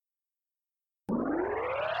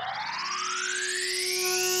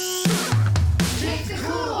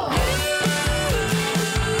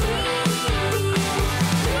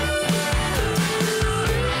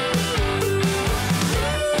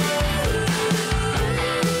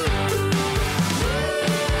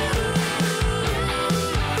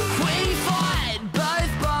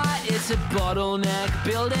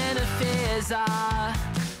building a fizzer.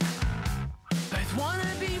 Both wanna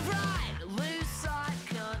be right, loose like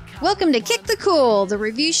Welcome to Kick the Cool, the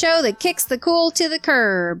review show that kicks the cool to the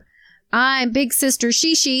curb. I'm Big Sister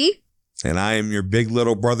Shishi. And I am your big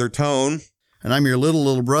little brother, Tone. And I'm your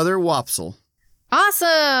little brother, Wopsle.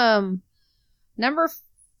 Awesome. Number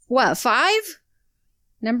 5?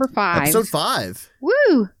 Number 5. Episode 5.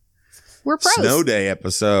 Woo. We're pros. Snow Day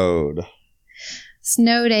episode.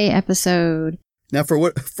 Snow Day episode. Now, for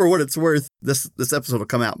what it's worth, this episode will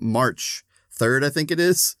come out March 3rd, I think it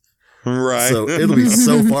is. Right. So it'll be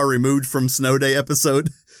so far removed from Snow Day episode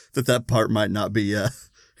that part might not be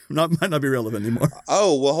might not be relevant anymore.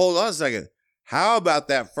 Oh, well, hold on a second. How about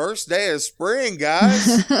that first day of spring,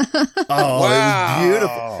 guys? Oh, Wow. It was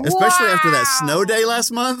beautiful. Especially after that snow day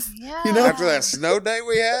last month. Yeah. You know? After that snow day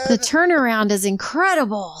we had? The turnaround is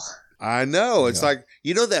incredible. I know. It's like,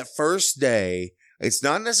 that first day, it's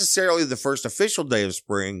not necessarily the first official day of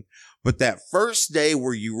spring, but that first day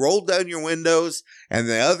where you roll down your windows and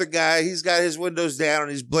the other guy, he's got his windows down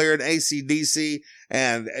and he's blaring AC/DC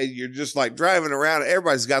and you're just like driving around.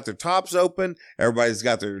 Everybody's got their tops open. Everybody's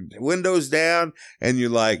got their windows down and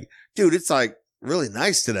you're like, dude, it's like really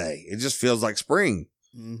nice today. It just feels like spring.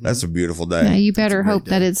 Mm-hmm. That's a beautiful day. Yeah, you better It's a great hope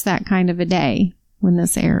that day. it's that kind of a day when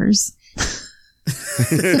this airs.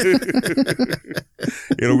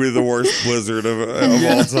 It'll be the worst blizzard of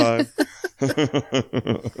all time.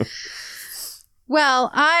 Well,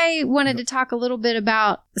 I wanted to talk a little bit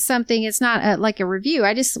about something. It's not like a review.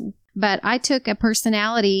 But I took a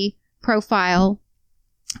personality profile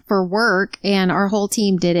for work and our whole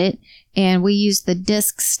team did it. And we used the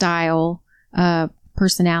DISC style,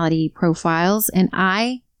 personality profiles. And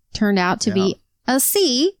I turned out to be a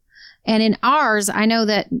C. And in ours, I know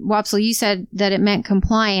that Wopsle, you said that it meant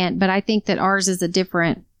compliant, but I think that ours is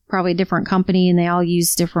probably a different company and they all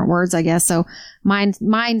use different words, I guess. So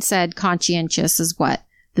mine said conscientious is what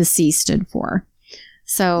the C stood for.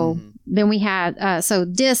 So then we had, so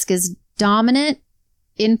DISC is dominant,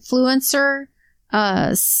 influencer,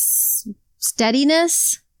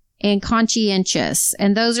 steadiness, and conscientious.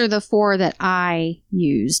 And those are the 4 that I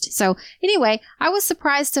used. So anyway, I was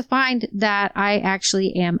surprised to find that I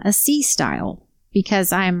actually am a C style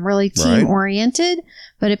because I'm really team oriented,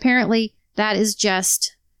 but apparently that is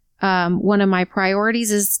just one of my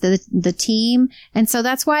priorities is the team. And so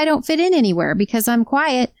that's why I don't fit in anywhere because I'm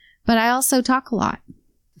quiet, but I also talk a lot.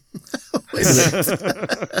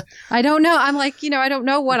 I don't know. I'm like, I don't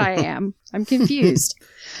know what I am. I'm confused.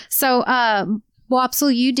 So,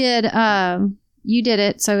 Wopsle, you did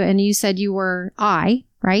it. So, and you said you were I,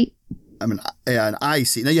 right? I'm an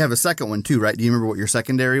IC. Now you have a second one too, right? Do you remember what your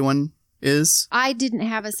secondary one is? I didn't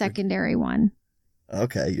have a secondary one.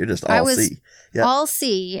 Okay, you're just I all was C. Yeah. all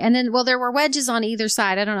C. And then, there were wedges on either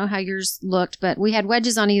side. I don't know how yours looked, but we had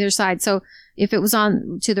wedges on either side. So if it was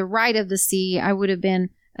on to the right of the C, I would have been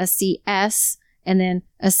a CS and then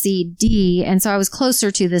a CD. And so I was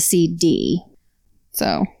closer to the CD.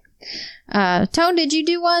 So, Tone, did you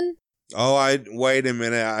do one? Oh, wait a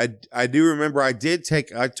minute. I do remember I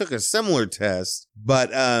took a similar test,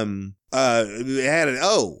 but it had an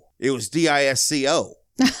O. It was DISCO.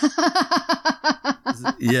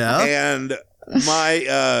 Yeah. And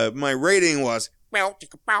my rating was that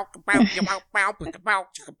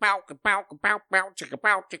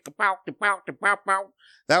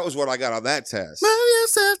was what I got on that test. Move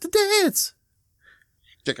yourself to dance.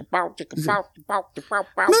 Move yourself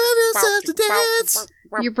to dance.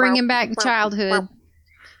 You're bringing back childhood.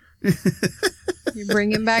 You're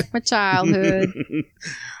bringing back my childhood.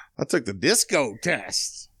 I took the disco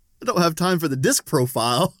test. I don't have time for the disc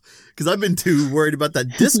profile because I've been too worried about that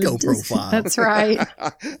disco profile. That's right.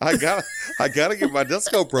 I gotta get my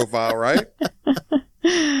disco profile right.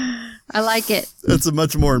 I like it. That's a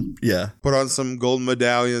much more, Put on some gold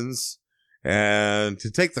medallions and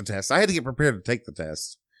to take the test. I had to get prepared to take the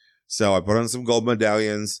test. So I put on some gold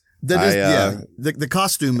medallions. The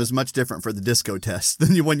costume is much different for the disco test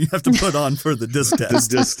than the one you have to put on for the disc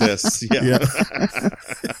test. The disc test, yeah.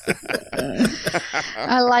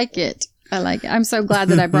 I like it. I'm so glad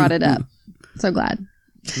that I brought it up. So glad.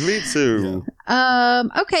 Me too.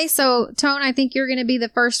 Okay, so Tone, I think you're going to be the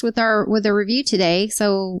first with a review today.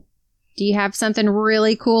 So, do you have something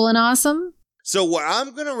really cool and awesome? So what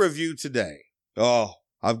I'm going to review today,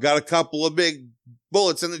 I've got a couple of big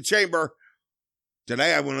bullets in the chamber.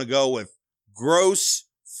 Today I'm going to go with gross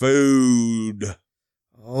food.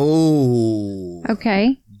 Oh.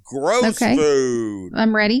 Okay. Gross food.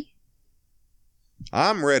 I'm ready.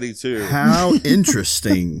 I'm ready too. How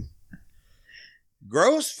interesting.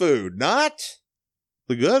 Gross food, not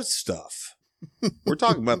the good stuff. We're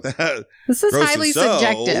talking about that. This is Gross highly is so-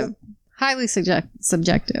 subjective. Highly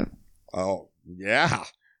subjective. Oh, yeah.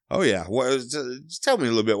 Oh, yeah. Just tell me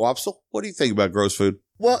a little bit, Wopsle. What do you think about gross food?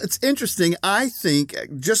 Well, it's interesting. I think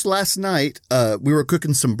just last night, we were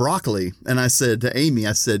cooking some broccoli, and I said to Amy,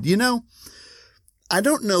 I said, I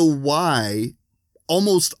don't know why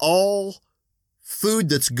almost all food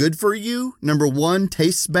that's good for you, number one,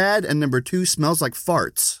 tastes bad, and number two, smells like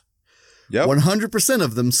farts. Yep. 100%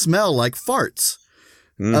 of them smell like farts.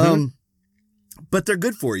 Mm-hmm. But they're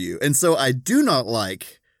good for you. And so I do not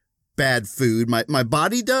like bad food. My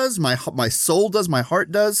body does, my soul does, my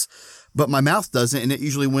heart does, but my mouth doesn't, and it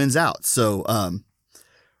usually wins out. So,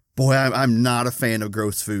 boy, I'm not a fan of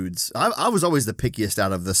gross foods. I was always the pickiest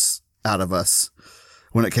out of us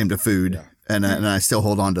when it came to food, Yeah. and I still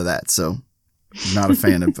hold on to that. So, not a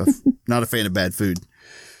fan of bad food.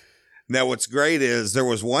 Now, what's great is there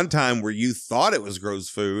was one time where you thought it was gross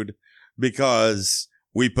food because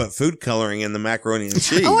we put food coloring in the macaroni and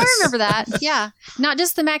cheese. Oh, I remember that. Yeah. Not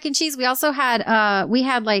just the mac and cheese. We also had, we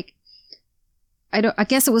had like, I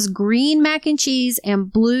guess it was green mac and cheese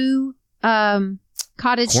and blue,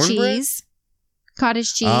 cottage Cornbread? cheese.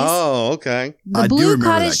 Cottage cheese. Oh, okay. The I do blue remember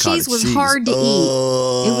cottage that cheese cottage was cheese. hard to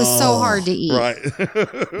eat. It was so hard to eat. Right.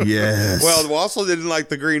 Yes. Well, Wassel didn't like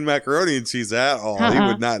the green macaroni and cheese at all. He Uh-uh.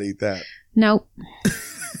 would not eat that. Nope.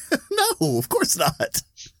 No, of course not.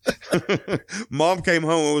 Mom came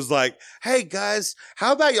home and was like, "Hey guys,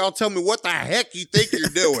 how about y'all tell me what the heck you think you're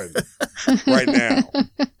doing right now?"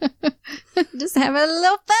 Just having a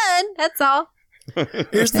little fun. That's all.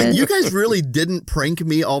 Here's the thing. You guys really didn't prank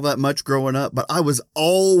me all that much growing up, but I was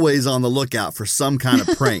always on the lookout for some kind of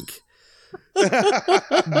prank.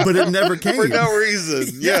 But it never came. For no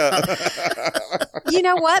reason. Yeah. You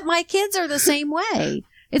know what? My kids are the same way.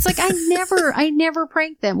 It's like I never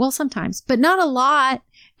prank them. Well, sometimes, but not a lot.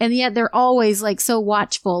 And yet they're always like so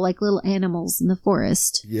watchful, like little animals in the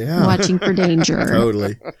forest, Yeah. watching for danger.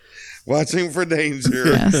 Totally. Watching for danger.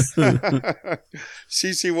 Yes.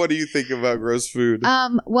 Shishi, what do you think about gross food?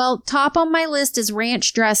 Well, top on my list is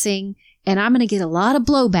ranch dressing, and I'm going to get a lot of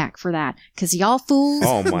blowback for that because y'all fools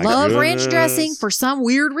Oh my love ranch goodness. dressing for some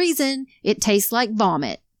weird reason. It tastes like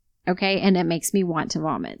vomit. Okay. And it makes me want to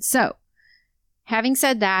vomit. So having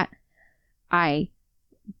said that, I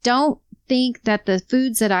don't think that the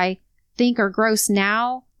foods that I think are gross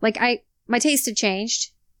now, like my taste had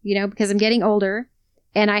changed, because I'm getting older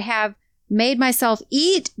and I have made myself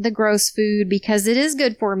eat the gross food because it is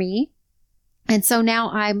good for me. And so now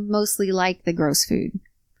I mostly like the gross food.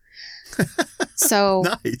 So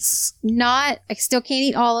Nice. I still can't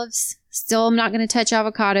eat olives. Still, I'm not going to touch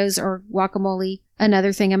avocados or guacamole.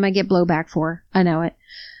 Another thing I'm going to get blowback for. I know it.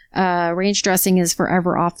 Ranch dressing is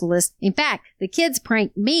forever off the list. In fact, the kids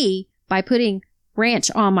prank me by putting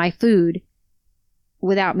ranch on my food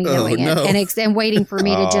without me knowing it and waiting for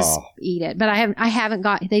me to just eat it. But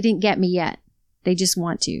they didn't get me yet. They just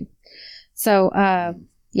want to. So,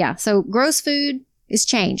 so gross food is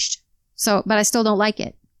changed. So, but I still don't like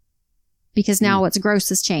it because now what's gross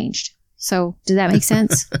has changed. So, does that make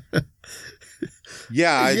sense?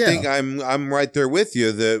 Yeah, I Yeah. think I'm right there with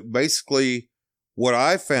you. That basically what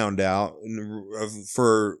I found out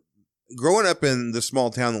for growing up in the small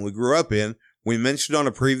town that we grew up in, we mentioned on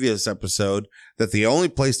a previous episode that the only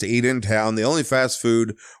place to eat in town, the only fast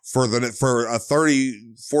food for a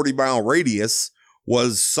 40 mile radius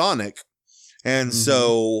was Sonic. And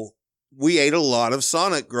so we ate a lot of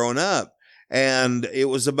Sonic growing up. And it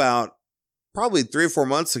was about probably 3 or 4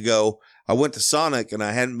 months ago, I went to Sonic and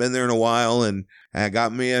I hadn't been there in a while, and I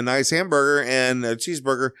got me a nice hamburger and a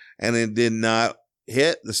cheeseburger, and it did not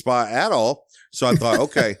hit the spot at all. So I thought,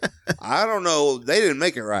 okay, I don't know. They didn't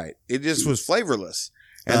make it right. It just was flavorless.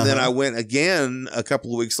 And then I went again a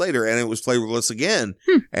couple of weeks later and it was flavorless again.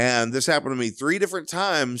 And this happened to me 3 different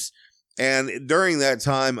times. And during that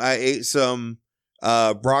time, I ate some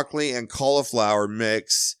broccoli and cauliflower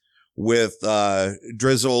mix with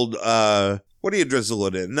drizzled, what do you drizzle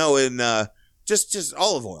it in? No, in just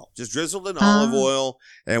olive oil. Just drizzled in olive oil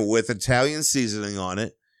and with Italian seasoning on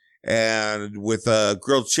it. And with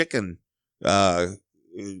grilled chicken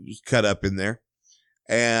cut up in there.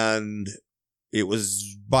 And it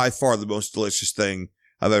was by far the most delicious thing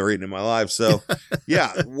I've ever eaten in my life. So,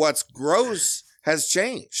 yeah, what's gross has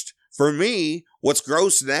changed. For me, what's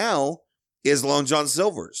gross now is Long John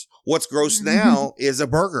Silver's. What's gross now is a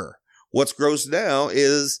burger. What's gross now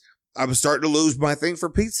is I'm starting to lose my thing for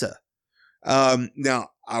pizza. Now,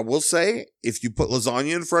 I will say, if you put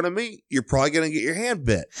lasagna in front of me, you're probably going to get your hand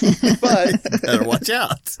bit. But Better watch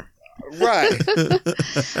out. right.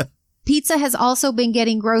 Pizza has also been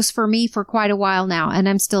getting gross for me for quite a while now, and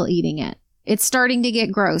I'm still eating it. It's starting to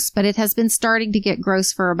get gross, but it has been starting to get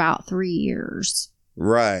gross for about 3 years.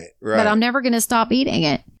 Right. But I'm never going to stop eating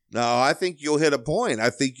it. No, I think you'll hit a point. I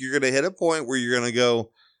think you're going to hit a point where you're going to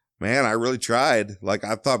go, man, I really tried. Like,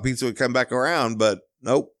 I thought pizza would come back around, but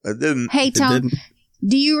nope, it didn't. Hey, Tom,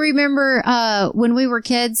 do you remember when we were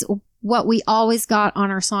kids, what we always got on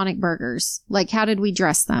our Sonic burgers? Like, how did we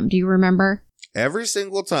dress them? Do you remember? Every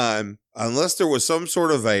single time, unless there was some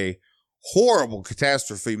sort of a horrible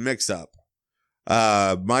catastrophe mix-up,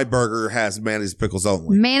 my burger has mayonnaise pickles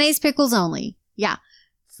only. Mayonnaise pickles only. Yeah.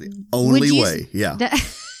 It's the only way. Yeah.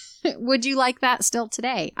 Would you like that still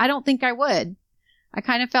today? I don't think I would. I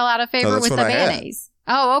kind of fell out of favor with the mayonnaise.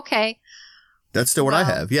 Oh, okay. That's still what I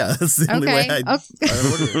have. Yeah. That's the only way I order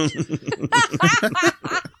it.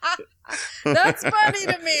 That's funny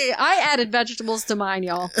to me. I added vegetables to mine,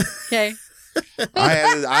 y'all. Okay. I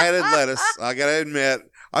added lettuce. I gotta admit,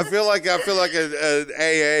 I feel like an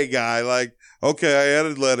AA guy. Like, okay, I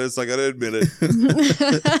added lettuce. I gotta admit it.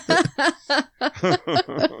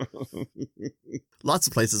 Lots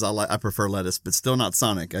of places I prefer lettuce, but still not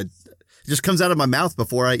Sonic. It just comes out of my mouth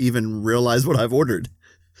before I even realize what I've ordered.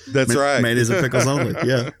 That's right. Mayonnaise and pickles only.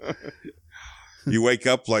 Yeah. You wake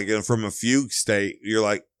up like from a fugue state. You're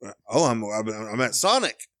like, oh, I'm at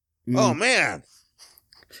Sonic. Oh man.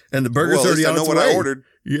 And the burger's already on its way. I know what I ordered.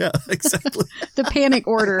 Yeah, exactly. The panic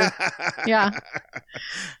order. Yeah.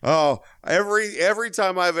 Oh, every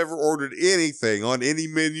time I've ever ordered anything on any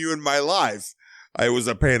menu in my life, it was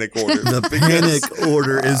a panic order. The panic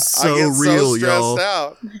order is so real, y'all.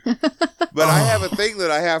 Out. But I have a thing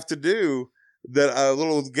that I have to do, that a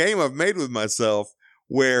little game I've made with myself,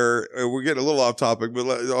 where we're getting a little off topic, but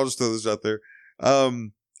I'll just throw this out there.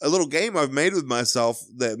 A little game I've made with myself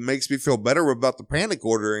that makes me feel better about the panic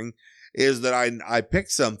ordering is that I pick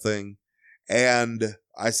something and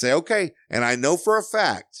I say, okay, and I know for a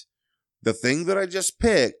fact the thing that I just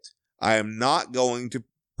picked, I am not going to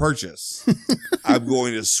purchase. I'm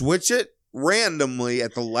going to switch it randomly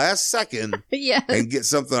at the last second and get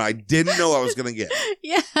something I didn't know I was going to get.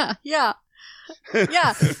 Yeah. Yeah.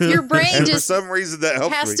 Your brain just, for some reason, that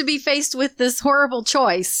helps has me. to be faced with this horrible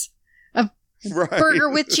choice of burger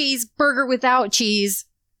with cheese, burger without cheese,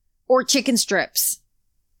 or chicken strips.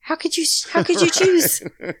 How could you choose?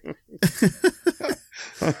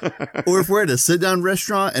 Or if we're at a sit-down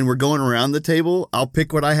restaurant and we're going around the table, I'll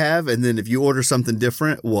pick what I have, and then if you order something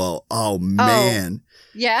different, well, oh man.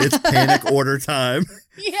 Yeah. It's panic order time.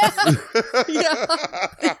 Yeah.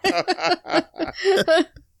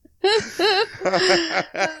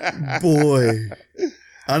 Boy.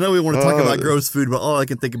 I know we want to talk about gross food, but all I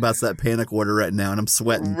can think about is that panic order right now, and I'm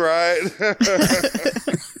sweating. Right.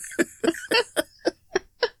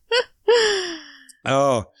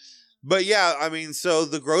 Oh, but yeah, I mean, so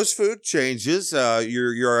the gross food changes.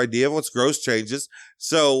 Your idea of what's gross changes.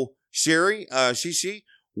 So Sherry, Shishi,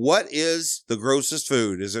 what is the grossest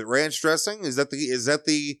food? Is it ranch dressing? Is that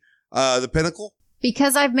the pinnacle?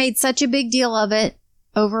 Because I've made such a big deal of it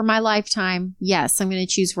over my lifetime, yes, I'm going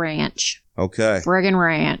to choose ranch. Okay. Friggin'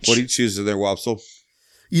 ranch. What do you choose there, Wopsle?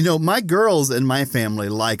 You know, my girls and my family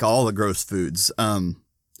like all the gross foods.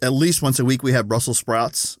 At least once a week we have Brussels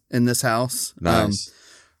sprouts in this house. Nice.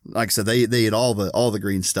 Like I said, they eat all the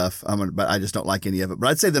green stuff. But I just don't like any of it. But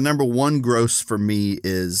I'd say the number one gross for me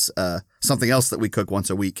is something else that we cook once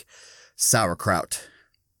a week: sauerkraut.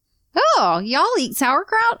 Oh, y'all eat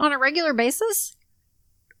sauerkraut on a regular basis?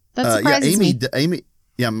 That surprises me.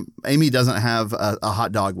 Amy doesn't have a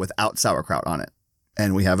hot dog without sauerkraut on it,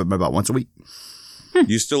 and we have it about once a week.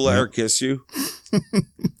 You still let her kiss you?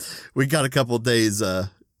 We got a couple of days,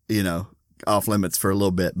 off limits for a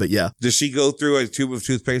little bit, but yeah. Does she go through a tube of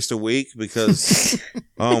toothpaste a week? Because,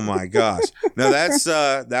 oh my gosh. Now that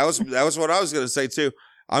was what I was going to say too.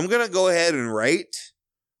 I'm going to go ahead and rate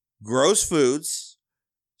gross foods.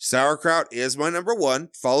 Sauerkraut is my number one,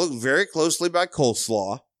 followed very closely by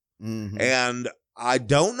coleslaw. Mm-hmm. And I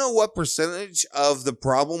don't know what percentage of the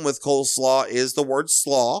problem with coleslaw is the word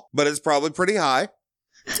slaw, but it's probably pretty high.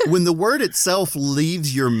 When the word itself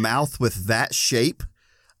leaves your mouth with that shape,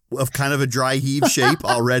 of kind of a dry heave shape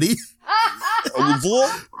already.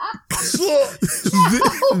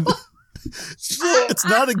 It's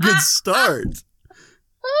not a good start.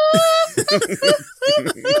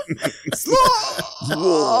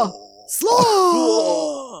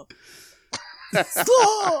 Slow.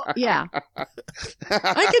 Yeah.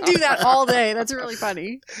 I could do that all day. That's really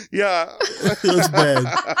funny. Yeah. That's bad.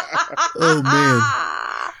 Oh, man.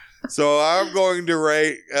 So I'm going to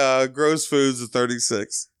rate gross foods at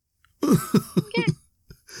 36.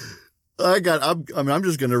 I'm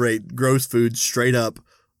just going to rate gross foods straight up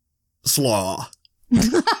slaw.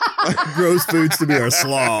 Gross foods to me are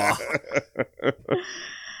slaw.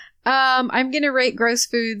 I'm gonna rate gross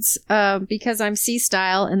foods because I'm C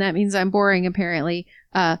style, and that means I'm boring. Apparently,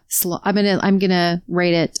 I'm gonna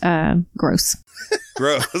rate it gross.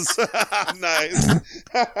 Gross. Nice.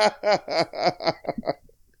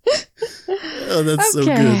 Oh, that's so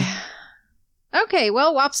good. Okay,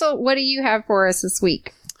 well, Wopsle, what do you have for us this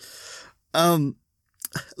week? Look,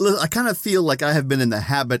 I kind of feel like I have been in the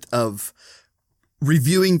habit of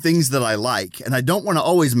reviewing things that I like, and I don't want to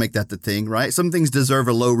always make that the thing, right? Some things deserve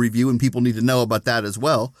a low review, and people need to know about that as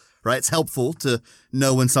well, right? It's helpful to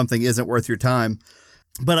know when something isn't worth your time.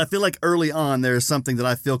 But I feel like early on, there is something that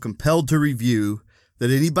I feel compelled to review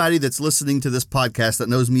that anybody that's listening to this podcast that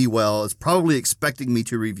knows me well is probably expecting me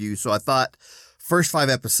to review. So I thought, first 5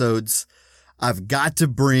 episodes, I've got to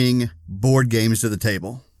bring board games to the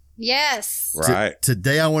table. Yes. Right.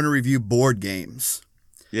 Today, I want to review board games.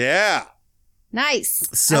 Yeah. Nice.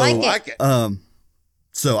 So, I like it.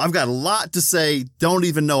 So I've got a lot to say. Don't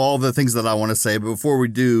even know all the things that I want to say. But before we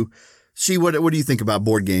do, what do you think about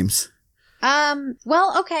board games?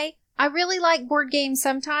 Well, okay. I really like board games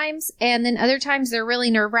sometimes, and then other times they're really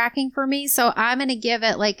nerve-wracking for me. So I'm going to give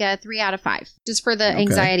it like a 3 out of 5, just for the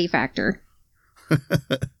anxiety factor.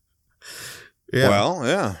 Yeah. Well,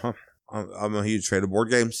 yeah. I'm a huge fan of board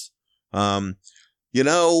games. You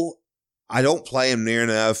know, I don't play them near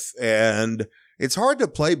enough, and it's hard to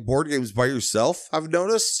play board games by yourself, I've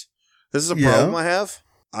noticed. This is a problem I have.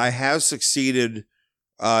 I have succeeded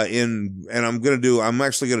and I'm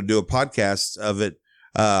actually going to do a podcast of it.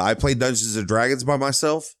 I play Dungeons and Dragons by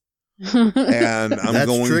myself, and I'm That's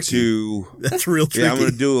going tricky. to. That's real tricky. Yeah, I'm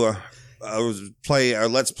going to do a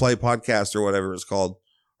Let's Play podcast or whatever it's called,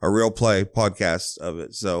 a real play podcast of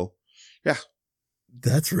it. So, yeah,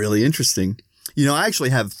 that's really interesting. You know, I actually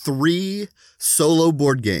have 3 solo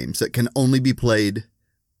board games that can only be played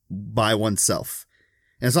by oneself.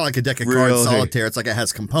 And it's not like a deck of cards solitaire. It's like it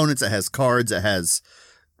has components, it has cards, it has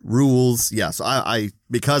rules. Yeah, so I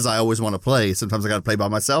because I always want to play, sometimes I got to play by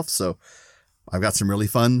myself. So I've got some really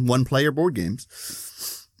fun one-player board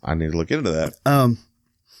games. I need to look into that.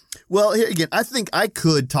 Well, here again, I think I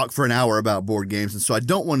could talk for an hour about board games, and so I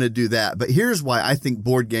don't want to do that. But here's why I think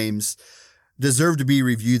board games deserve to be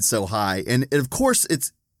reviewed so high. And of course,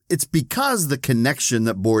 it's because the connection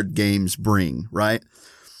that board games bring, right?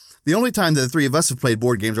 The only time that the 3 of us have played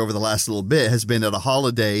board games over the last little bit has been at a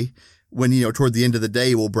holiday when, you know, toward the end of the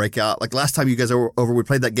day, we'll break out. Like last time you guys were over, we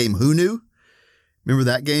played that game, Who Knew? Remember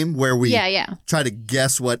that game where we try to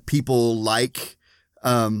guess what people like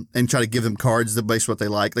and try to give them cards that base what they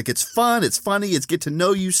like. Like it's fun, it's funny, it's get to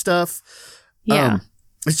know you stuff. Yeah.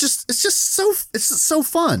 It's just so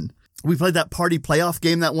fun. We played that party playoff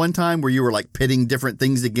game that one time where you were like pitting different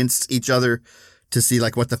things against each other to see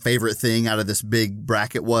like what the favorite thing out of this big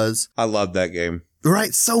bracket was. I love that game.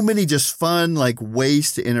 Right. So many just fun like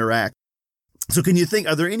ways to interact. So can you think,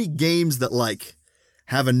 are there any games that like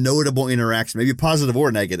have a notable interaction, maybe positive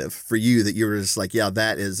or negative for you that you're just like, yeah,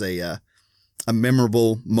 that is a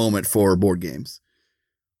memorable moment for board games?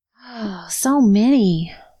 Oh, so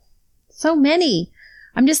many.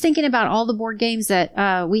 I'm just thinking about all the board games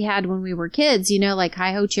that we had when we were kids, you know, like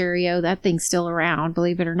Hi-Ho Cherry-O, that thing's still around,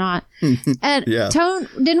 believe it or not. And Tone,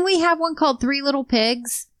 didn't we have one called Three Little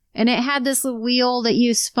Pigs? And it had this little wheel that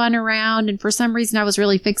you spun around, and for some reason I was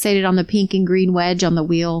really fixated on the pink and green wedge on the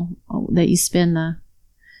wheel that you spin the...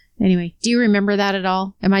 Anyway, do you remember that at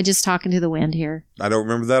all? Am I just talking to the wind here? I don't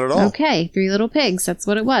remember that at all. Okay, Three Little Pigs, that's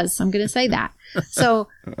what it was. I'm going to say that. So...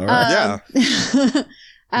 All right. Yeah.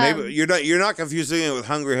 Maybe you're not confusing it with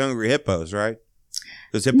Hungry Hungry Hippos, right?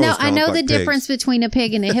 Hippos no, I know look the like difference pigs. between a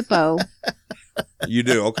pig and a hippo. You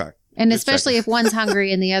do, okay. And Just especially if one's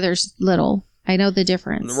hungry and the other's little. I know the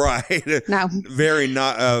difference. Right. No. Very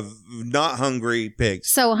not hungry pigs.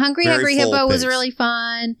 So Hungry Very Hungry full Hippo was pigs. really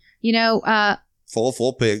fun. You know,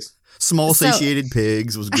 Full pigs. Small satiated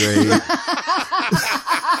pigs was great.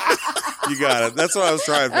 You got it. That's what I was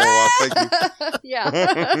trying for a while. Thank you.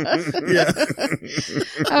 Yeah.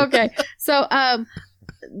 Okay. So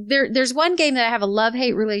there's one game that I have a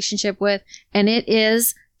love-hate relationship with, and it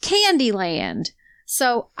is Candyland.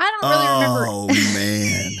 So I don't really remember. Oh,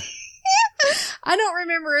 man. I don't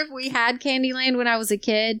remember if we had Candyland when I was a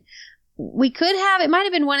kid. We could have. It might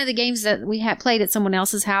have been one of the games that we had played at someone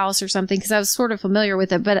else's house or something, because I was sort of familiar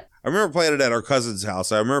with it. But I remember playing it at our cousin's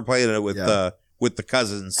house. I remember playing it with the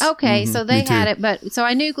cousins. okay, so they me too. had it. But so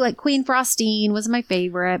I knew like Queen Frostine was my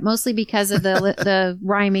favorite, mostly because of the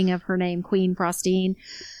rhyming of her name, Queen Frostine.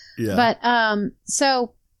 Yeah. But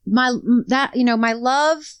so my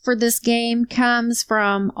love for this game comes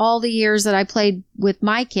from all the years that I played with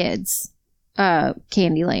my kids.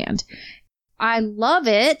 Candyland. I love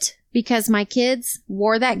it because my kids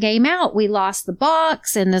wore that game out. We lost the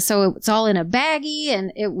box, and so it's all in a baggie,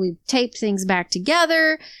 and we taped things back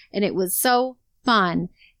together, and it was so fun.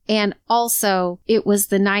 And also, it was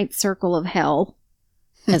the ninth circle of hell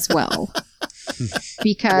as well.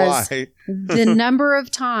 Because the number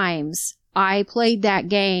of times I played that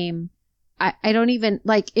game, I don't even,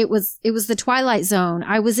 like, it was the Twilight Zone.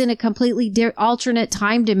 I was in a completely alternate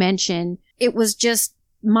time dimension. It was just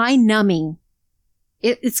mind-numbing.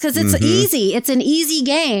 It's because it's easy. It's an easy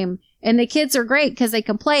game. And the kids are great because they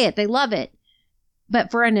can play it. They love it. But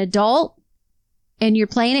for an adult, and you're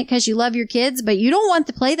playing it because you love your kids, but you don't want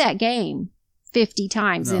to play that game 50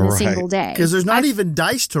 times in a single day. Because there's not even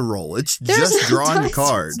dice to roll. It's just drawing a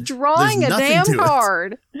card. It's drawing a damn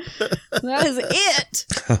card. That is it.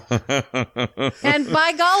 And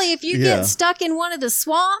by golly, if you get stuck in one of the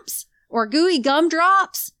swamps or gooey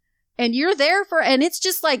gumdrops, and you're there and it's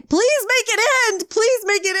just like, please make it end. Please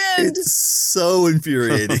make it end. It's so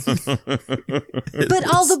infuriating.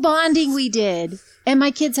 But all the bonding we did. And my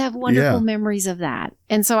kids have wonderful memories of that.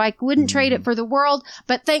 And so I wouldn't trade it for the world.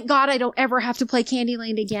 But thank God I don't ever have to play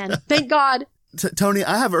Candyland again. Thank God. Tony,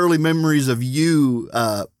 I have early memories of you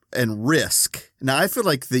and Risk. Now, I feel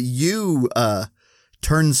like that you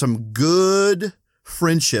turned some good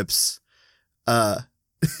friendships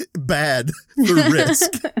bad through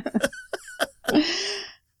Risk.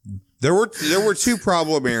 There were two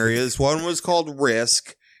problem areas. One was called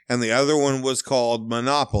Risk, and the other one was called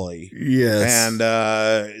Monopoly. Yes. And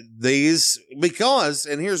and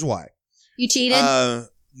here's why. You cheated? Not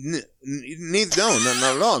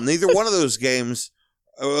at all. Neither one of those games.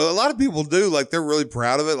 A lot of people do. Like, they're really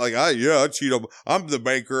proud of it. Like, I cheat. I'm the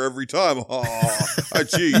banker every time. Oh, I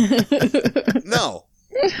cheat. No.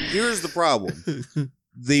 Here's the problem.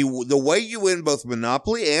 The way you win both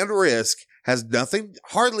Monopoly and Risk has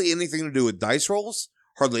hardly anything to do with dice rolls,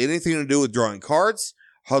 hardly anything to do with drawing cards,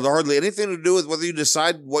 hardly anything to do with whether you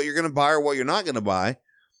decide what you're going to buy or what you're not going to buy.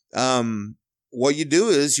 What you do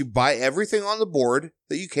is you buy everything on the board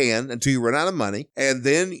that you can until you run out of money, and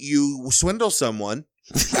then you swindle someone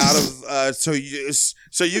out of so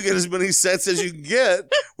you get as many sets as you can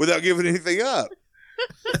get without giving anything up.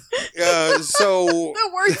 So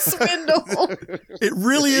the word swindle. It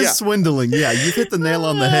really is swindling. Yeah, you hit the nail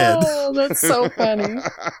on the head. Oh, that's so funny.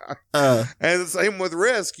 And the same with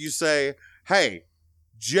Risk. You say, hey,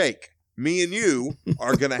 Jake, me and you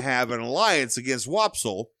are going to have an alliance against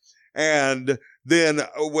Wopsle. And then,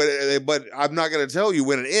 but I'm not going to tell you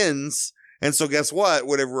when it ends. And so guess what?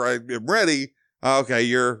 Whenever I am ready, okay,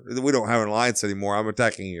 we don't have an alliance anymore. I'm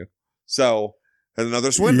attacking you. So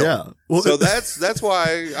another swindle. Yeah. Well, so that's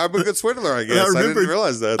why I'm a good swindler, I guess. I didn't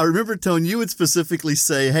realize that. I remember, Tone, you would specifically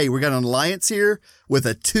say, hey, we got an alliance here with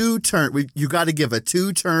a 2-turn. You got to give a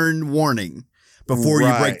 2-turn warning before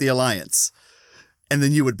you break the alliance. And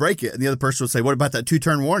then you would break it. And the other person would say, what about that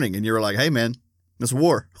 2-turn warning? And you were like, hey, man, it's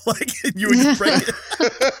war. Like, you would just break it.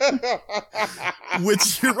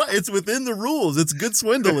 Which, you're right, it's within the rules. It's good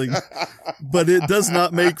swindling. But it does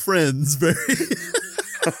not make friends very...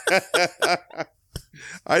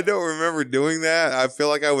 I don't remember doing that. I feel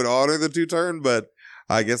like I would honor the 2-turn, but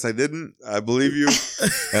I guess I didn't. I believe you.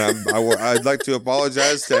 And I'd like to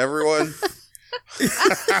apologize to everyone.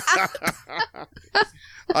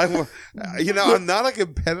 I'm not a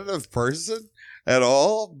competitive person at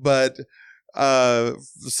all, but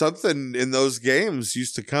something in those games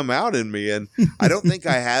used to come out in me, and I don't think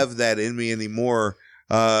I have that in me anymore.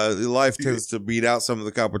 Life tends to beat out some of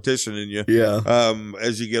the competition in you,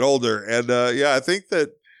 as you get older, and I think I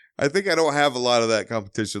don't have a lot of that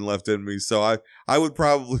competition left in me. So I would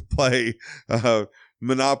probably play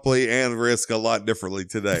Monopoly and Risk a lot differently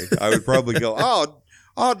today. I would probably go,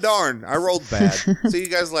 oh darn, I rolled bad. See you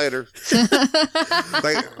guys later. Thanks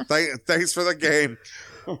for the game.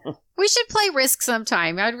 We should play Risk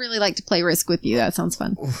sometime. I'd really like to play Risk with you. That sounds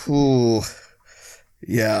fun. Ooh.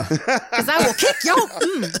 Yeah. Because I will kick you.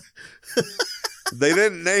 They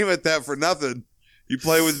didn't name it that for nothing. You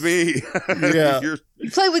play with me. Yeah. You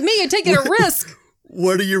play with me, you're taking a risk.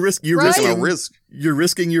 What are you risking? You're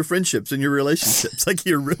risking your friendships and your relationships. Like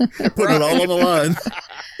you're putting it all on the line.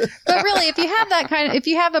 But really, if you have if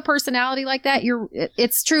you have a personality like that,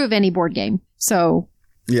 it's true of any board game. So.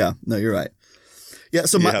 Yeah, no, you're right. Yeah.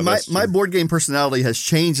 So my board game personality has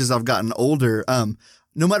changed as I've gotten older.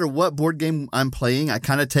 No matter what board game I'm playing, I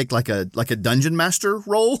kind of take like a dungeon master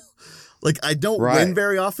role. Like I don't win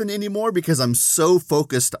very often anymore because I'm so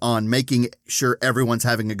focused on making sure everyone's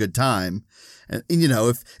having a good time. And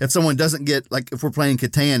if someone doesn't get, like if we're playing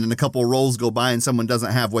Catan and a couple of rolls go by and someone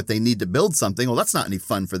doesn't have what they need to build something, well, that's not any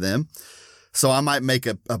fun for them. So I might make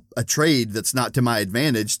a trade that's not to my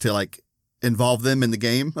advantage to like involve them in the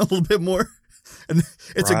game a little bit more. And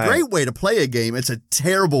it's a great way to play a game. It's a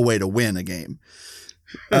terrible way to win a game.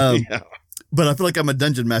 Yeah. But I feel like I'm a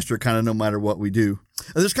dungeon master kind of no matter what we do.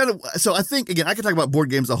 So I think, again, I could talk about board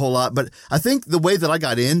games a whole lot, but I think the way that I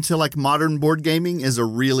got into like modern board gaming is a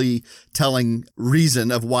really telling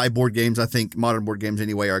reason of why board games, I think modern board games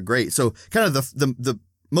anyway, are great. So kind of the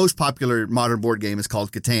most popular modern board game is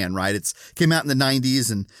called Catan, right? It's came out in the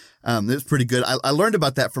 90s and it was pretty good. I learned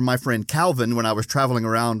about that from my friend Calvin when I was traveling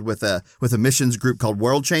around with a missions group called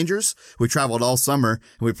World Changers. We traveled all summer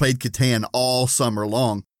and we played Catan all summer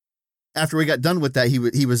long. After we got done with that, he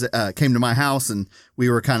came to my house and we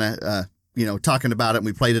were kind of talking about it and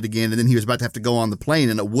we played it again. And then he was about to have to go on the plane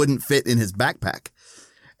and it wouldn't fit in his backpack.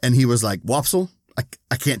 And he was like, Wopsle,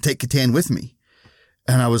 I can't take Catan with me.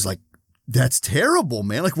 And I was like, that's terrible,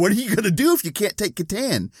 man. Like, what are you going to do if you can't take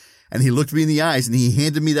Catan? And he looked me in the eyes and he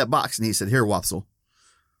handed me that box and he said, here, Wopsle,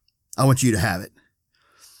 I want you to have it.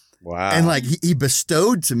 Wow. And like, he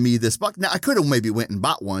bestowed to me this box. Now I could have maybe went and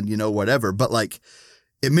bought one, whatever, but like,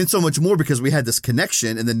 it meant so much more because we had this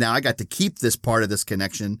connection, and then now I got to keep this part of this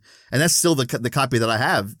connection, and that's still the copy that I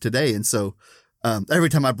have today. And so every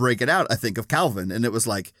time I break it out, I think of Calvin, and it was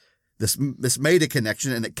like this made a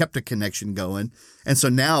connection, and it kept a connection going. And so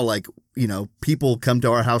now, like people come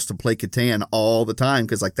to our house to play Catan all the time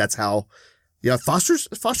because like that's how fosters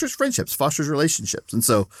friendships, fosters relationships, and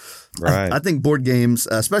so right. I think board games,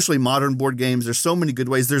 especially modern board games, there's so many good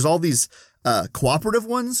ways. There's all these cooperative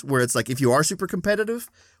ones where it's like if you are super competitive,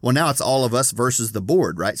 well, now it's all of us versus the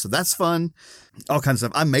board, right? So that's fun. All kinds of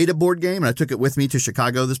stuff. I made a board game and I took it with me to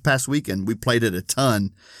Chicago this past week and we played it a ton.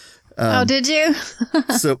 Oh, did you?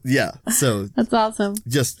 So That's awesome.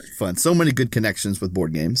 Just fun. So many good connections with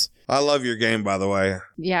board games. I love your game, by the way.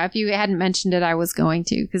 Yeah, if you hadn't mentioned it, I was going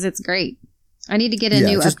to because it's great. I need to get a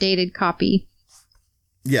new updated copy.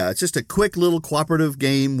 Yeah, it's just a quick little cooperative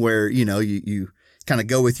game where, you kind of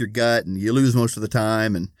go with your gut and you lose most of the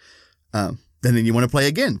time. And then you want to play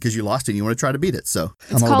again because you lost it and you want to try to beat it. So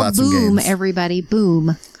it's I'm all called about some Boom, games. everybody.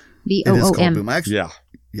 Boom. It is called Boom. Boom. Actually,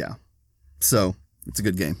 Yeah. So it's a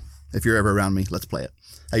good game. If you're ever around me, let's play it.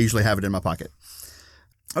 I usually have it in my pocket.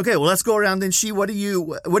 Okay, well, let's go around then. She, what do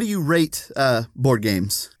you rate board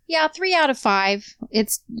games? Yeah, 3 out of 5.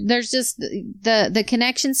 There's just the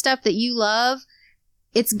connection stuff that you love.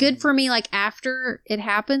 It's good for me, like, after it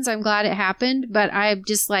happens. I'm glad it happened, but I'm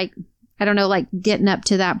just like, I don't know, like, getting up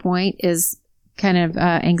to that point is kind of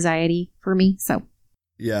anxiety for me. So,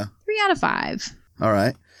 yeah. 3 out of 5. All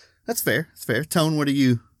right. That's fair. That's fair. Tone, what do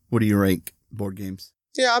you rank board games?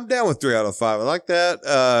 Yeah, I'm down with 3 out of 5. I like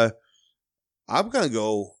that. I'm going to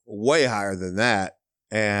go way higher than that.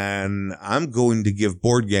 And I'm going to give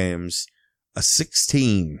board games a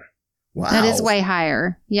 16. Wow. That is way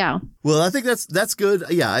higher. Yeah. Well, I think that's good.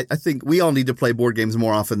 Yeah, I think we all need to play board games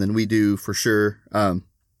more often than we do, for sure. I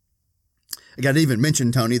got to even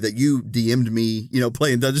mention, Tony, that you DM'd me,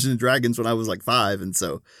 playing Dungeons and Dragons when I was like 5. And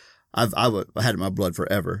so I had it in my blood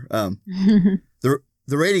forever.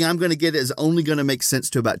 The rating I'm going to get is only going to make sense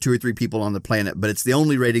to about 2 or 3 people on the planet, but it's the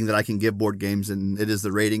only rating that I can give board games, and it is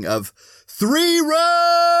the rating of 3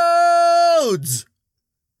 roads.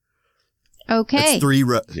 Okay. It's 3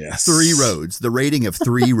 Yes. 3 roads. The rating of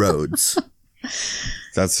 3 roads.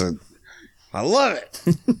 I love it.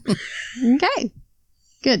 Okay.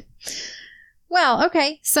 Good. Well,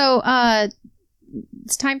 okay. So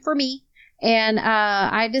it's time for me. And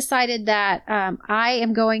I decided that I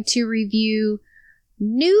am going to review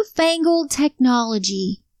newfangled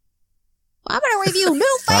technology. I'm going to review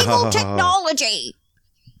newfangled technology.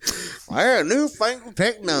 Yeah, newfangled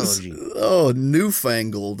technology. Oh,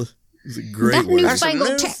 newfangled. It's a great That word. That's a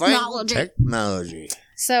Newfangled newfangled technology. technology.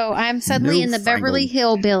 So I'm suddenly in the Beverly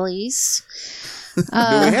Hillbillies. Do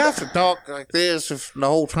we have to talk like this the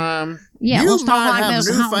whole time? Yeah, you let's talk might like have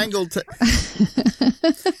this. newfangled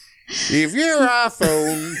If your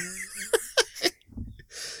iPhone...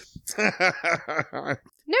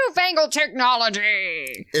 Newfangled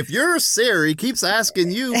technology. If your Siri keeps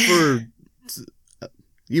asking you for...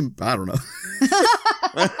 I don't know.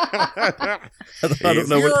 I don't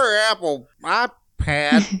know if what... your Apple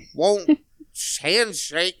iPad won't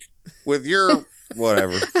handshake with your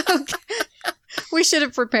whatever. Okay. We should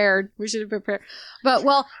have prepared. But,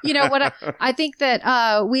 well, you know what? I think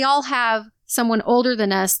that we all have someone older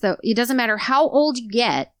than us. That it doesn't matter how old you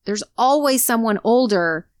get. There's always someone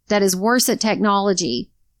older that is worse at technology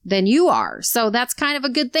than you are. So that's kind of a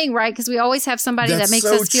good thing, right? Because we always have somebody That's that makes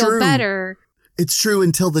so us feel true. better. It's true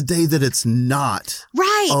until the day that it's not.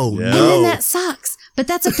 Right. Oh, Yeah. And no. then that sucks. But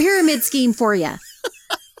that's a pyramid scheme for you.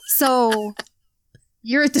 So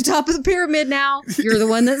you're at the top of the pyramid now. You're the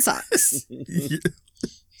one that sucks.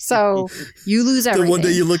 So you lose everything. The one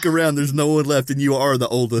day you look around, there's no one left, and you are the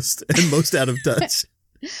oldest and most out of touch.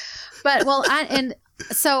 But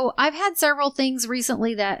so I've had several things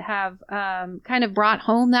recently that have kind of brought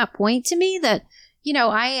home that point to me that, you know,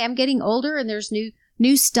 I am getting older and there's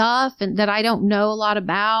new stuff and that I don't know a lot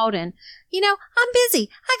about. And, you know, I'm busy.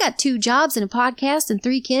 I got 2 jobs and a podcast and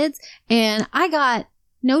 3 kids, and I got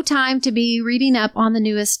no time to be reading up on the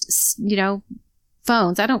newest, you know,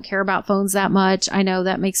 phones. I don't care about phones that much. I know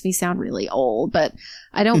that makes me sound really old, but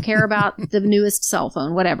I don't care about the newest cell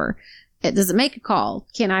phone, whatever. Does it make a call?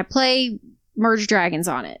 Can I play Merge Dragons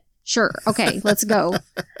on it? Sure. Okay, let's go.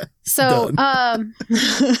 So,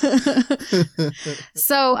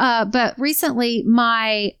 but recently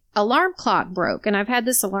my alarm clock broke, and I've had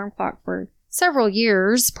this alarm clock for several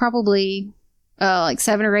years, probably like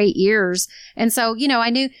 7 or 8 years. And so, you know, I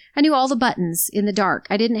knew all the buttons in the dark.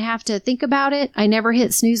 I didn't have to think about it. I never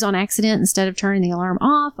hit snooze on accident instead of turning the alarm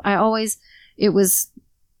off. It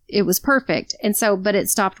was perfect. And so, but it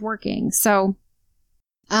stopped working. So,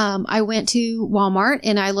 I went to Walmart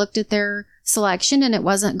and I looked at their selection, and it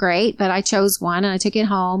wasn't great, but I chose one and I took it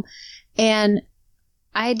home, and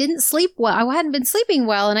I didn't sleep well. I hadn't been sleeping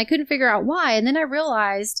well, and I couldn't figure out why. And then I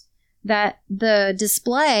realized that the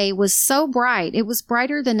display was so bright. It was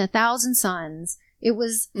brighter than 1,000 suns. It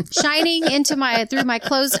was shining through my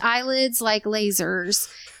closed eyelids like lasers.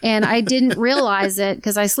 And I didn't realize it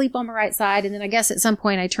because I sleep on my right side. And then I guess at some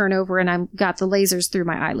point I turn over and I got the lasers through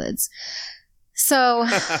my eyelids. So,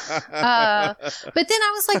 but then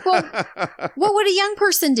I was like, well, what would a young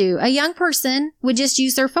person do? A young person would just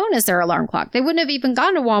use their phone as their alarm clock. They wouldn't have even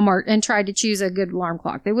gone to Walmart and tried to choose a good alarm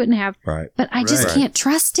clock. They wouldn't have. Right. But I just can't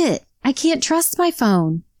trust it. I can't trust my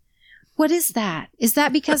phone. What is that? Is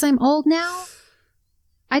that because I'm old now?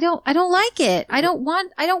 I don't like it. I don't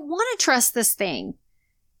want to trust this thing.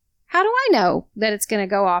 How do I know that it's going to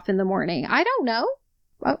go off in the morning? I don't know.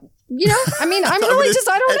 You know, I mean, I don't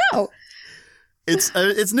know.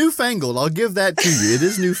 It's newfangled. I'll give that to you. It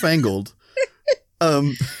is newfangled.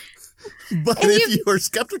 But if you are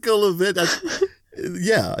skeptical of it,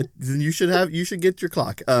 then you should get your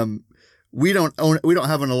clock. We don't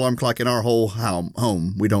have an alarm clock in our whole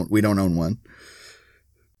home. We don't own one.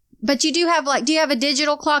 But you do have do you have a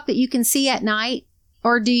digital clock that you can see at night,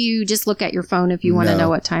 or do you just look at your phone if you want to know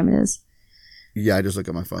what time it is? Yeah, I just look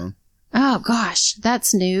at my phone. Oh gosh,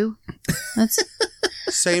 that's new. That's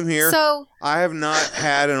same here. So I have not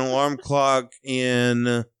had an alarm clock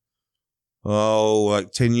in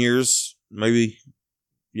like 10 years, maybe.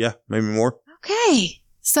 Yeah, maybe more. Okay.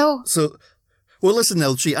 So well, listen,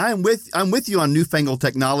 LG, I'm with you on newfangled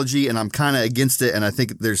technology, and I'm kind of against it, and I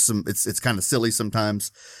think there's it's kind of silly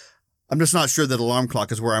sometimes. I'm just not sure that alarm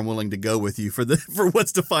clock is where I'm willing to go with you for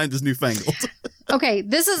what's defined as newfangled. Okay,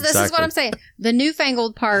 this is what I'm saying. The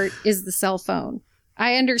newfangled part is the cell phone.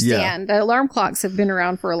 I understand that alarm clocks have been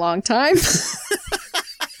around for a long time.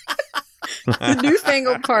 The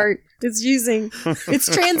newfangled part is it's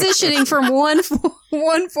transitioning from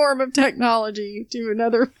one form of technology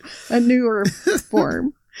to a newer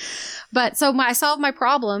form. But so I solved my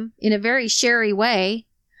problem in a very Sherry way.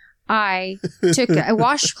 I took a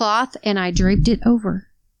washcloth and I draped it over.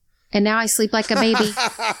 And now I sleep like a baby.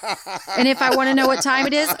 And if I want to know what time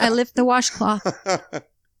it is, I lift the washcloth.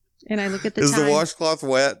 And I look at the time. Is the washcloth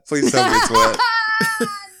wet? Please tell me it's wet.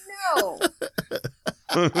 No.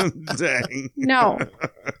 Dang. No.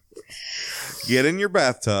 Get in your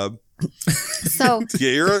bathtub. So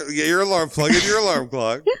get your alarm. Plug in your alarm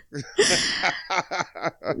clock.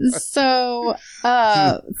 So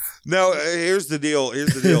no. Here's the deal.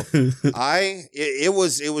 It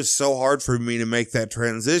was so hard for me to make that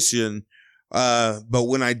transition. But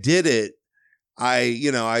when I did it,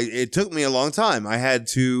 it took me a long time. I had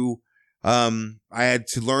to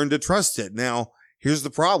learn to trust it. Now, here's the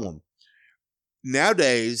problem.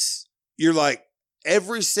 Nowadays, you're like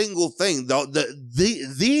every single thing,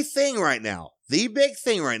 the thing right now, the big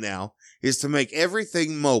thing right now is to make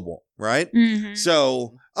everything mobile, right? Mm-hmm.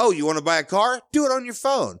 So, you want to buy a car? Do it on your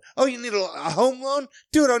phone. Oh, you need a home loan?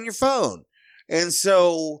 Do it on your phone. And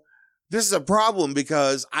so this is a problem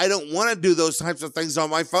because I don't want to do those types of things on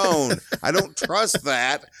my phone. I don't trust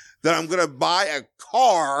that I'm going to buy a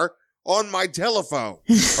car on my telephone.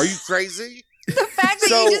 Are you crazy? The fact that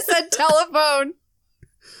you just said telephone.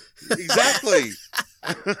 Exactly.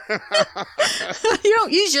 You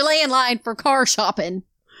don't use your landline for car shopping.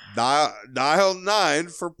 Dial 9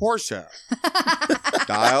 for Porsche.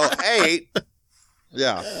 Dial 8.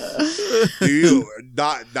 Yeah. Do you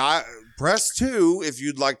press 2 if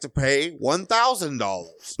you'd like to pay $1,000.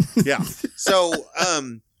 Yeah. So,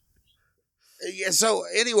 yeah. So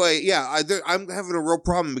anyway, yeah, I'm having a real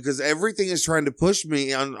problem because everything is trying to push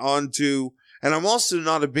me onto, and I'm also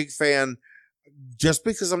not a big fan, just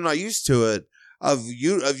because I'm not used to it, of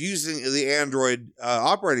using the Android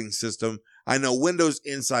operating system. I know Windows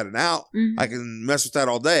inside and out. Mhm. I can mess with that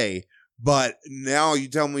all day. But now you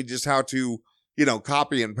tell me just how to,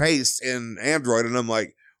 copy and paste in Android, and I'm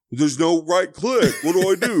like, there's no right click. What do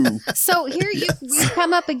I do? So here we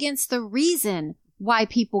come up against the reason why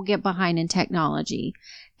people get behind in technology.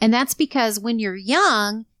 And that's because when you're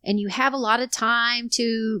young and you have a lot of time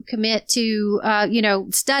to commit to,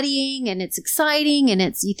 studying, and it's exciting, and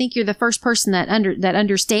you think you're the first person that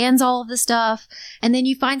understands all of the stuff. And then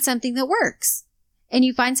you find something that works, and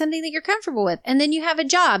you find something that you're comfortable with. And then you have a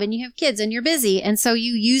job and you have kids and you're busy. And so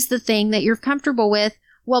you use the thing that you're comfortable with.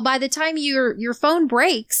 Well, by the time your phone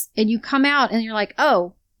breaks and you come out and you're like,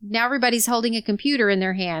 oh, now everybody's holding a computer in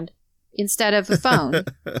their hand instead of a phone,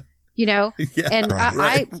 Yeah, and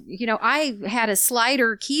right. I had a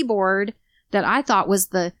slider keyboard that I thought was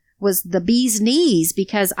the bee's knees,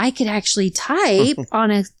 because I could actually type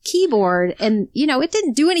on a keyboard, and, it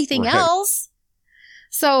didn't do anything Right. else.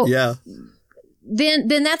 So yeah. then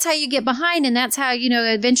that's how you get behind, and that's how,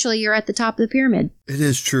 eventually you're at the top of the pyramid. It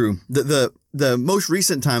is true. The most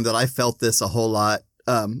recent time that I felt this a whole lot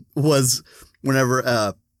was whenever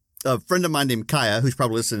a friend of mine named Kaya, who's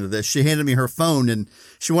probably listening to this, she handed me her phone, and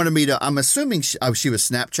she wanted me to, I'm assuming she was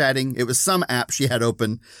Snapchatting. It was some app she had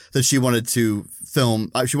open that she wanted to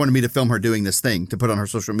film. She wanted me to film her doing this thing to put on her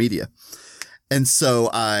social media. And so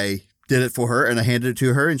I did it for her, and I handed it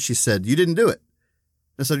to her, and she said, "You didn't do it."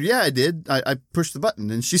 I said, "Yeah, I did. I pushed the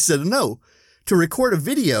button." And she said, "No, to record a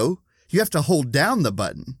video, you have to hold down the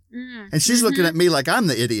button." And she's looking at me like I'm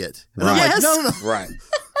the idiot. And I'm like, Yes. no. Right.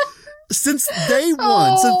 Since day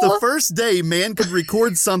one, since the first day man could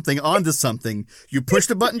record something onto something, you push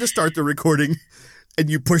the button to start the recording and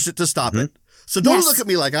you push it to stop it. So don't Yes. look at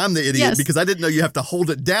me like I'm the idiot, Yes. because I didn't know you have to hold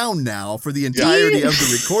it down now for the entirety of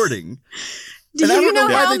the recording. Do And I you don't know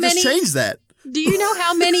know why how they many? just changed that. Do you know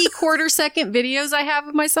how many quarter-second videos I have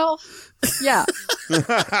of myself? Yeah,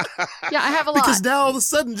 I have a lot. Because now all of a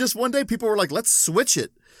sudden, just one day, people were like, let's switch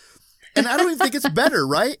it. And I don't even think it's better,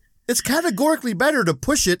 right? It's categorically better to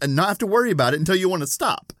push it and not have to worry about it until you want to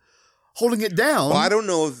stop. Holding it down. Well, I don't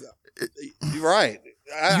know if you're right.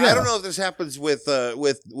 I Yeah. don't know if this happens with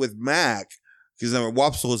Mac, because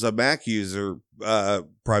Wopsle is a Mac user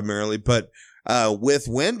primarily, but with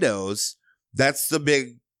Windows, that's the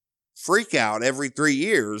big freak out every 3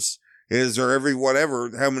 years or every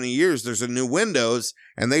whatever, how many years there's a new Windows,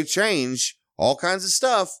 and they change all kinds of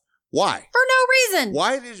stuff. Why? For no reason.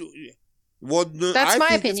 Why did you? Well, That's I my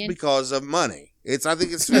think opinion. it's because of money. I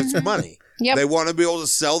think it's money. Yep. They want to be able to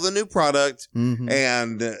sell the new product, Mhm.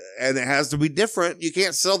 and it has to be different. You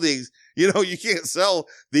can't sell you can't sell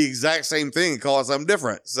the exact same thing and call it something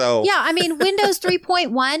different. So Yeah, I mean, Windows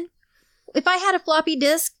 3.1, if I had a floppy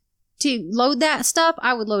disk to load that stuff,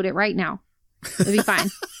 I would load it right now. It'd be fine.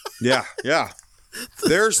 yeah.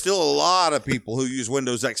 There's still a lot of people who use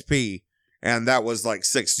Windows XP, and that was like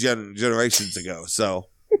 6 generations ago. So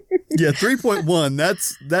Yeah, 3.1,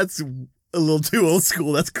 that's a little too old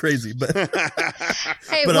school. That's crazy, but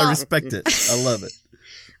Hey, but well, I respect it. I love it.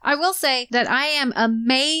 I will say that I am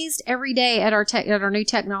amazed every day at our new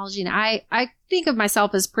technology, and I think of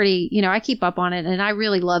myself as pretty, I keep up on it, and I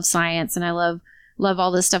really love science, and I love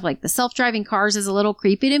all this stuff. Like the self-driving cars is a little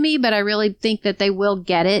creepy to me, but I really think that they will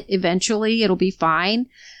get it eventually. It'll be fine.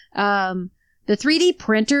 The 3D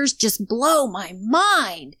printers just blow my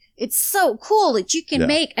mind. It's so cool that you can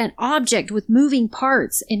make an object with moving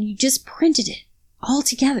parts, and you just printed it all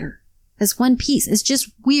together as one piece. It's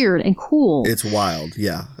just weird and cool. It's wild.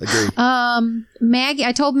 Yeah, agree. Maggie,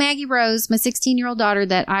 I told Maggie Rose, my 16-year-old daughter,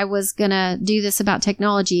 that I was going to do this about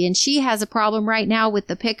technology. And she has a problem right now with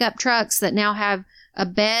the pickup trucks that now have a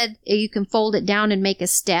bed. You can fold it down and make a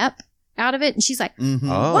step out of it. And she's like, Mhm.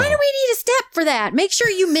 Oh. why do we need a step for that? Make sure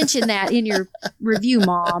you mention that in your review,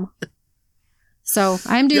 Mom. So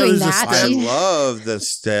I'm doing there's a that. I step. love the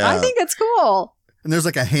step. I think that's cool. And there's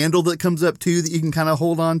like a handle that comes up too that you can kind of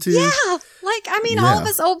hold on to. Yeah. Like, I mean, all of Yeah.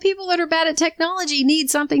 us old people that are bad at technology need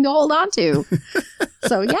something to hold on to.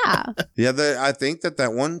 So, yeah. Yeah, I think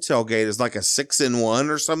that one tailgate is like a 6-in-1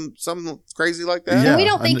 or something crazy like that. Yeah. And we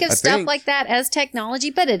don't think of I stuff think- like that as technology,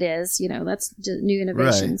 but it is. That's just new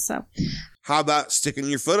innovation. Right. So, How about sticking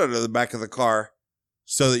your foot under the back of the car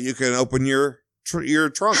so that you can open your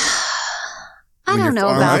trunk? I When don't your know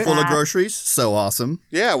arms about are full of that. groceries. So awesome.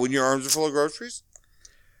 Yeah, when your arms are full of groceries.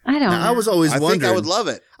 I don't know. Now, I was always I wondering. think I would love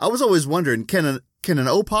it. I was always wondering, can an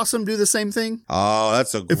opossum do the same thing? Oh,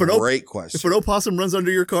 that's a If an great question. If an opossum runs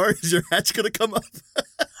under your car, is your hatch going to come up?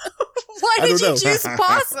 Why I did don't you know. choose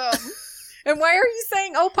possum? And why are you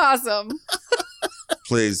saying opossum?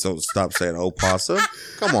 Please don't stop saying opossum.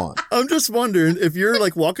 Come on. I'm just wondering if you're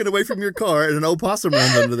like walking away from your car and an opossum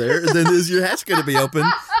runs under there, then is your hatch going to be open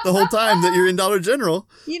the whole time that you're in Dollar General?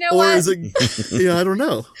 You know Or what? is it, I don't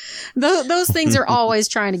know. Those things are always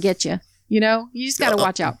trying to get you. You know, you just got to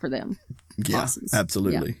watch out for them. Yeah, Possums.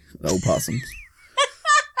 absolutely. The opossums.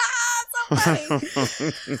 So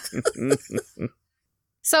funny.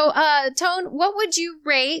 So, Tone, what would you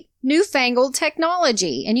rate newfangled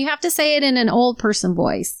technology? And you have to say it in an old person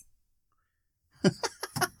voice.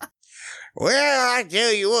 Well, I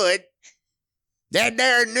tell you what, that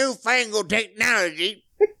there newfangled technology,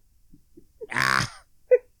 I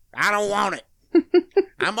don't want it.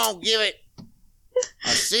 I'm going to give it a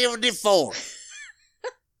 74.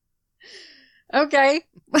 Okay.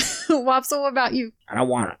 Wopsle, what about you? I don't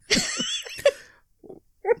want it.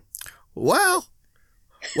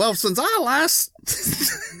 Well, since I last,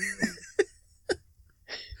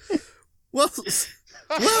 well, since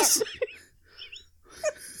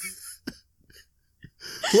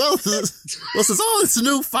all this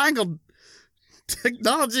newfangled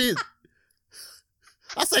technology,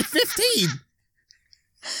 I say 15.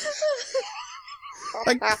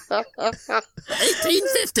 Like 18,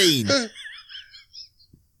 15.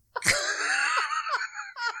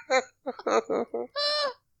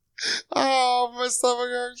 Oh, my stomach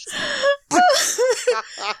hurts.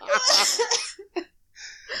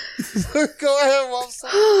 Go ahead, Wilson.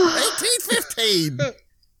 18, 15.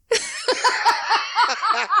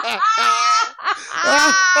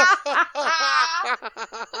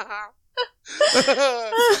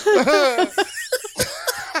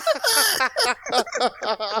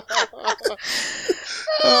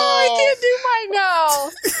 Oh, I can't do mine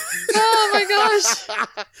now. Oh my gosh.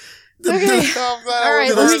 Okay. All right.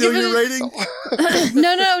 Did Let I me steal give your it rating?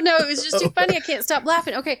 No. It was just too funny. I can't stop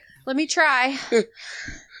laughing. Okay. Let me try.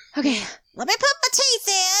 Okay. Let me put my teeth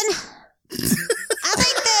in. I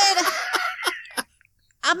think that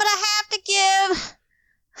I'm going to have to give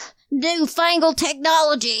newfangled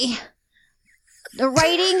technology the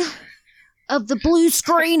rating of the blue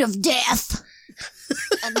screen of death.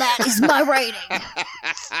 And that is my rating.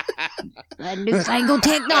 That newfangled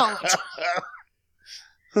technology.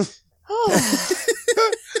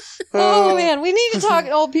 Oh man, we need to talk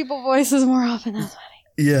old people voices more often. That's funny.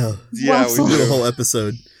 Yeah. Yeah, Waffle. we Do a do. whole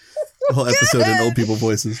episode. A whole episode in old people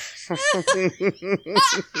voices.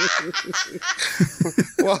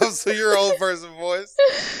 Well, so your old person voice.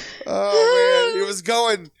 Oh man, it was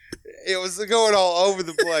going all over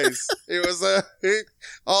the place. It was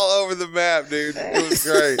all over the map, dude. It was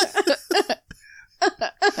great.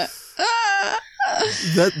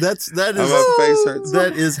 My face hurts.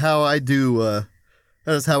 That is how I do.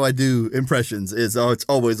 That is how I do impressions. It's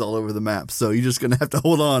always all over the map. So you're just gonna have to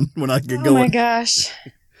hold on when I get Oh my going. gosh.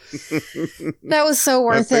 That was so My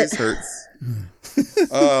worth face it. hurts.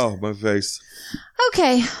 Oh, my face.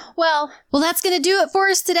 Okay, well, that's going to do it for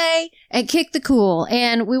us today at Kick the Cool.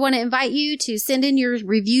 And we want to invite you to send in your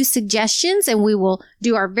review suggestions, and we will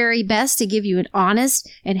do our very best to give you an honest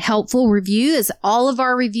and helpful review, as all of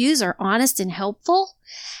our reviews are honest and helpful.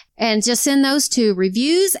 And just send those to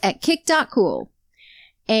reviews@kick.cool.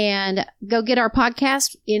 And go get our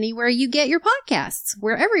podcast anywhere you get your podcasts.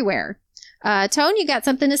 We're everywhere. Tone, you got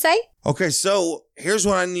something to say? Okay, so here's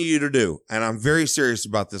what I need you to do, and I'm very serious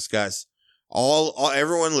about this, guys.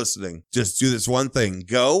 Everyone listening, just do this one thing.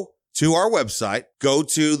 Go to our website, go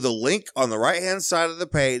to the link on the right-hand side of the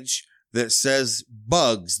page that says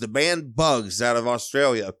Bugs, the band Bugs out of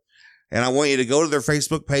Australia. And I want you to go to their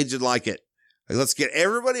Facebook page and like it. Let's get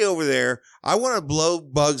everybody over there. I want to blow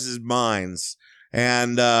Bugs' minds.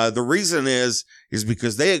 And the reason is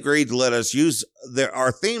because they agreed to let us use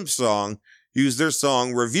our theme song, use their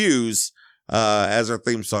song Reviews as our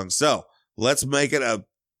theme song. So let's make it a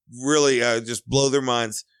really just blow their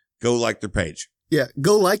minds. Go like their page. Yeah,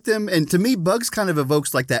 go like them. And to me, Bugs kind of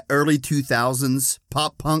evokes like that early 2000s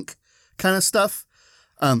pop punk kind of stuff.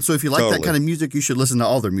 So if you like that kind of music, you should listen to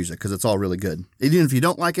all their music because it's all really good. Even if you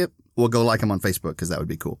don't like it, we'll go like them on Facebook because that would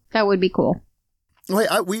be cool. That would be cool. Wait,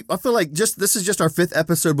 I feel like this is just our 5th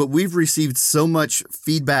episode, but we've received so much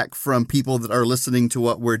feedback from people that are listening to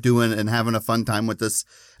what we're doing and having a fun time with us.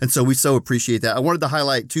 And so we so appreciate that. I wanted to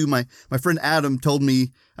highlight too, my friend Adam told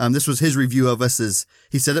me, this was his review of us, is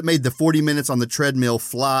he said it made the 40 minutes on the treadmill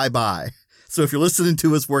fly by. So if you're listening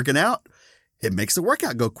to us working out it makes the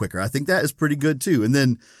workout go quicker. I think that is pretty good too. And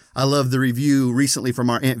then I love the review recently from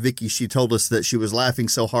our Aunt Vicky. She told us that she was laughing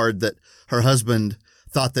so hard that her husband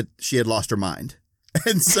thought that she had lost her mind.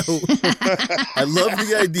 And so I love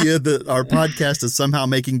the idea that our podcast is somehow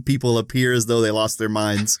making people appear as though they lost their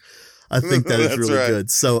minds. I think that is That's really right.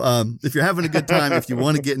 good. So if you're having a good time, if you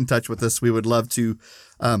want to get in touch with us, we would love to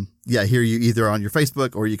hear you either on your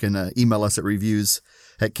Facebook or you can email us at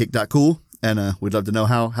reviews@kick.cool. And we'd love to know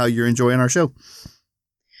how you're enjoying our show.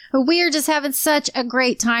 We are just having such a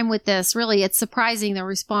great time with this. Really, it's surprising the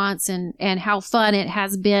response and how fun it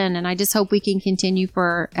has been. And I just hope we can continue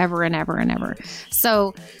forever and ever and ever.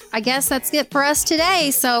 So I guess that's it for us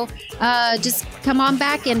today. So just come on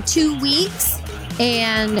back in 2 weeks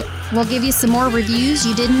and we'll give you some more reviews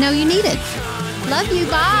you didn't know you needed. Love you.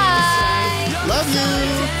 Bye. Love you.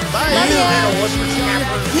 Bye. Love you.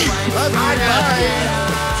 Love you. Bye.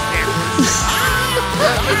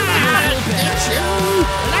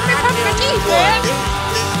 Let me put my teeth in.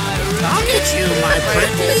 I'll get you, my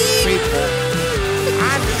pretty. People,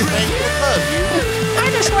 I just love you. I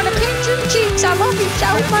just want to pinch your cheeks. I love you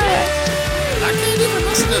so much. I can't even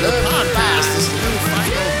listen to the podcast. This new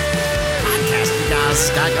final podcast you guys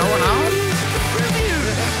got going on.